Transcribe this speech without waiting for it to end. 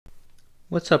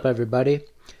What's up, everybody?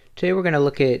 Today we're going to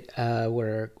look at what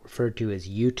are referred to as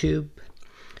U-tube.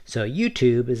 So a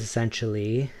U-tube is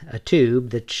essentially a tube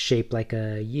that's shaped like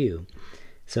a U.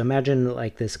 So imagine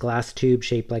like this glass tube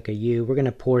shaped like a U. We're going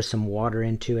to pour some water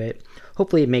into it.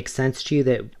 Hopefully it makes sense to you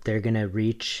that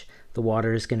the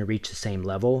water is going to reach the same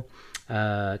level.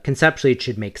 Conceptually it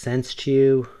should make sense to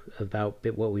you about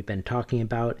what we've been talking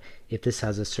about. If this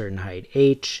has a certain height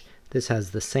h, this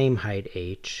has the same height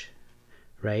h,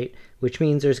 right? Which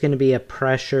means there's going to be a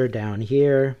pressure down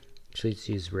here. Actually, let's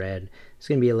use red. There's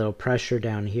going to be a little pressure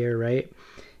down here, right?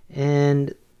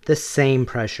 And the same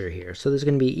pressure here. So there's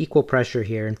going to be equal pressure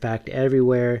here. In fact,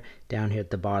 everywhere down here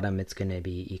at the bottom, it's going to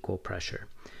be equal pressure.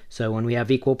 So when we have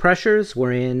equal pressures,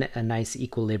 we're in a nice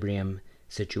equilibrium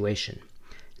situation.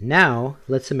 Now,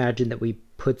 let's imagine that we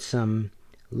put some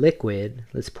liquid.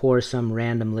 Let's pour some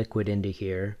random liquid into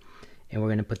here, and we're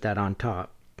going to put that on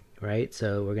top. Right?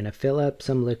 So we're going to fill up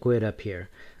some liquid up here.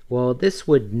 Well, this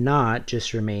would not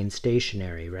just remain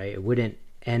stationary, right? It wouldn't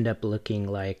end up looking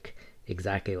like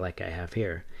exactly like I have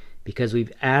here, because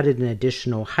we've added an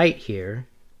additional height here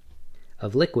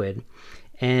of liquid,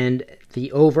 and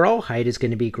the overall height is going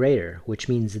to be greater, which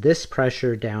means this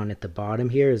pressure down at the bottom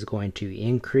here is going to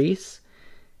increase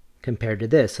compared to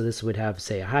this. So this would have,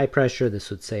 say, a high pressure. This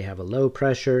would, say, have a low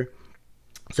pressure.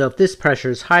 So if this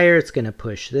pressure is higher, it's going to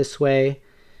push this way,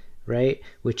 right?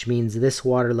 Which means this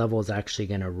water level is actually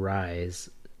going to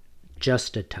rise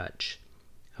just a touch.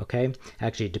 Okay?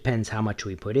 Actually, it depends how much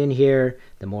we put in here.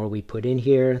 The more we put in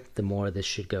here, the more this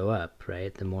should go up,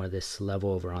 right? The more this level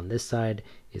over on this side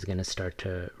is going to start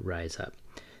to rise up.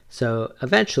 So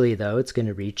eventually, though, it's going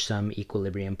to reach some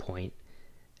equilibrium point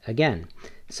again.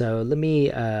 So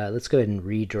let's go ahead and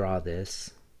redraw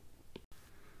this.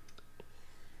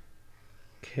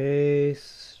 Okay,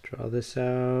 let's draw this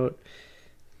out.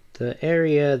 The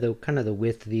area, the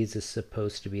width of these is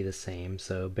supposed to be the same,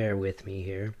 so bear with me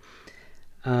here.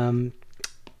 All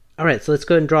right, so let's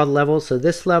go ahead and draw the level. So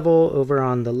this level over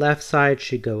on the left side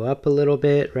should go up a little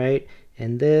bit, right?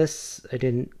 And this, I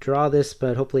didn't draw this,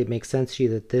 but hopefully it makes sense to you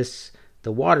that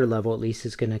the water level at least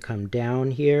is going to come down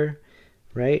here,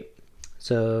 right?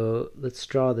 So let's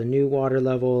draw the new water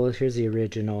level. Here's the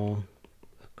original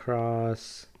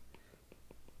across.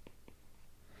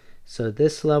 So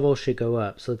this level should go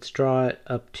up. So let's draw it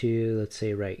up to, let's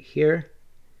say, right here.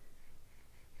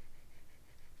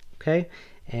 Okay,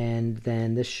 and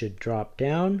then this should drop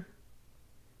down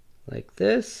like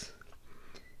this.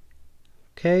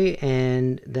 Okay,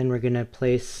 and then we're going to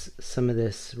place some of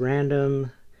this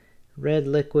random red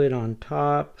liquid on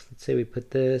top. Let's say we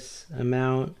put this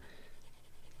amount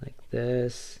like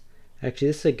this. Actually,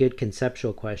 this is a good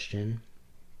conceptual question.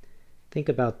 Think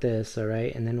about this, all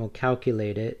right, and then we'll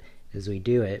calculate it as we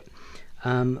do it.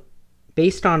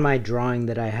 Based on my drawing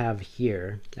that I have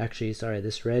here, actually, sorry,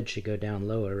 this red should go down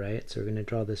lower, right? So we're going to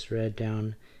draw this red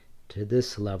down to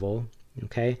this level,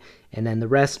 okay? And then the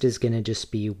rest is going to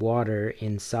just be water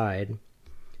inside.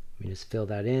 Let me just fill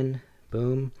that in,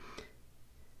 boom.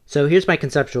 So here's my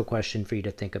conceptual question for you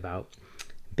to think about.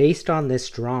 Based on this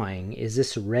drawing, is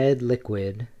this red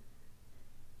liquid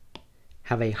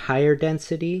have a higher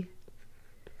density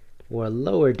or a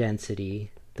lower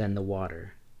density than the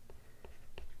water?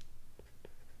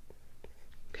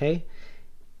 Okay,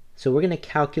 so we're going to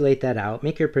calculate that out.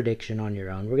 Make your prediction on your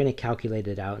own. We're going to calculate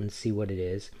it out and see what it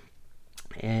is,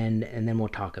 and then we'll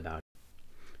talk about it.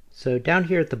 So down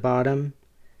here at the bottom,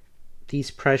 these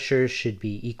pressures should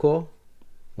be equal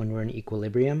when we're in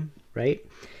equilibrium, right?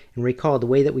 And recall, the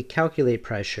way that we calculate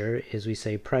pressure is we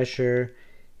say pressure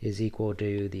is equal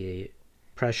to the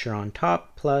pressure on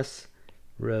top plus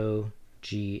rho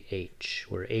GH,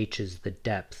 where H is the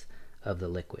depth of the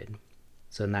liquid.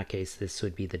 So in that case, this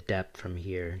would be the depth from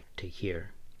here to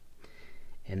here.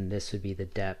 And this would be the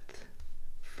depth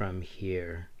from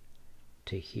here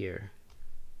to here.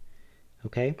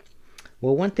 Okay?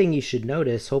 Well, one thing you should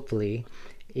notice, hopefully,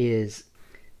 is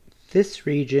this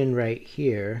region right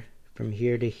here, from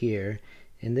here to here,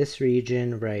 and this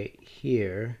region right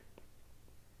here,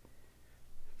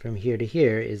 from here to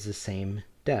here, is the same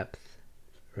depth,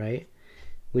 right?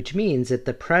 Which means that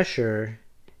the pressure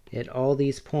at all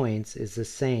these points is the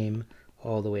same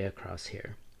all the way across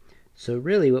here. So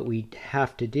really what we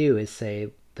have to do is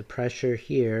say the pressure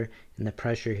here and the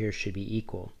pressure here should be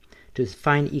equal. To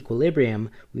find equilibrium,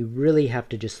 we really have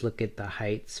to just look at the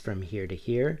heights from here to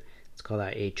here. Let's call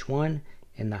that h1,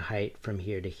 and the height from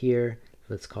here to here,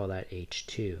 let's call that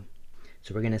h2.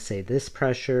 So we're going to say this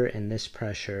pressure and this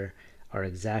pressure are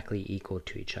exactly equal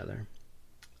to each other.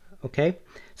 Okay,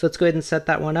 so let's go ahead and set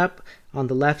that one up. On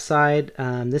the left side,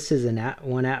 this is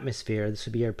one atmosphere. This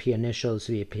would be our P initial, this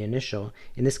would be a P initial.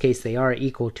 In this case, they are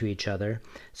equal to each other.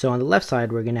 So on the left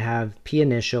side, we're going to have P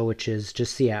initial, which is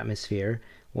just the atmosphere.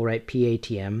 We'll write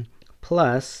PATM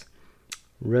plus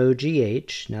rho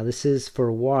GH. Now this is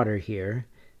for water here.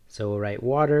 So we'll write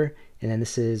water, and then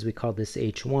this is, we call this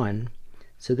H1.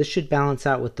 So this should balance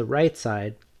out with the right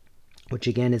side, which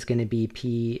again is going to be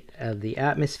P of the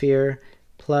atmosphere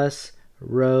plus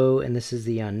rho, and this is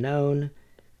the unknown,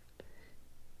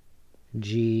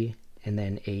 G, and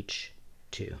then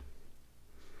H2.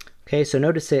 Okay, so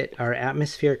notice that our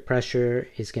atmospheric pressure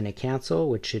is going to cancel,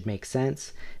 which should make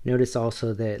sense. Notice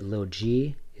also that little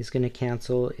g is going to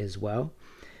cancel as well.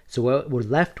 So what we're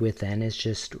left with then is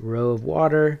just rho of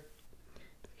water,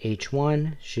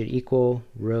 H1 should equal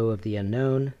rho of the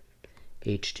unknown,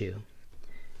 H2.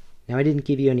 Now I didn't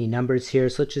give you any numbers here,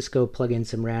 so let's just go plug in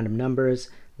some random numbers.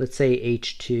 Let's say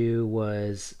H2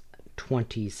 was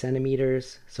 20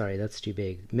 centimeters. Sorry, that's too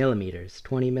big. Millimeters,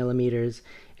 20 millimeters.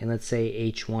 And let's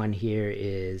say H1 here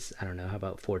is, I don't know, how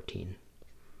about 14?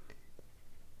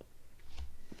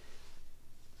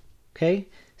 Okay,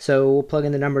 so we'll plug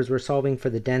in the numbers we're solving for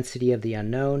the density of the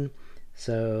unknown.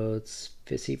 So let's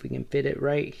see if we can fit it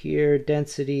right here.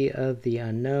 Density of the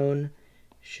unknown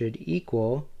should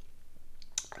equal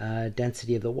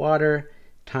density of the water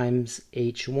times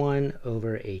H1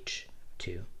 over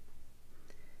H2.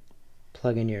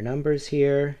 Plug in your numbers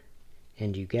here,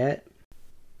 and you get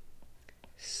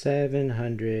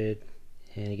 700,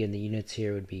 and again the units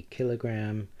here would be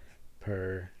kilogram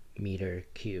per meter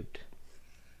cubed.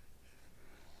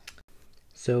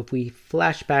 So if we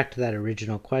flash back to that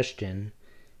original question,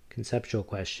 conceptual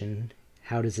question,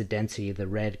 how does the density of the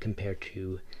red compare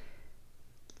to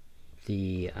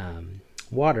the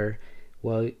water?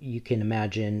 Well, you can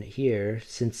imagine here,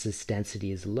 since this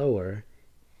density is lower,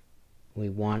 we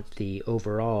want the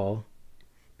overall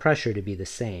pressure to be the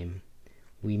same.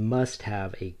 We must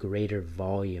have a greater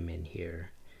volume in here.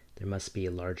 There must be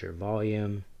a larger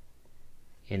volume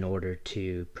in order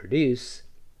to produce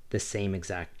the same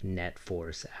exact net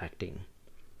force acting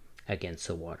against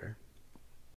the water.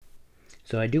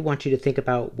 So I do want you to think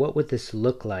about what would this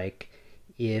look like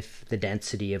if the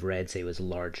density of red, say, was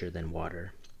larger than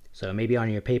water. So maybe on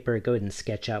your paper, go ahead and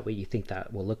sketch out what you think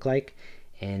that will look like,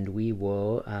 and we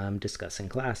will discuss in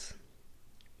class.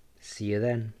 See you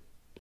then.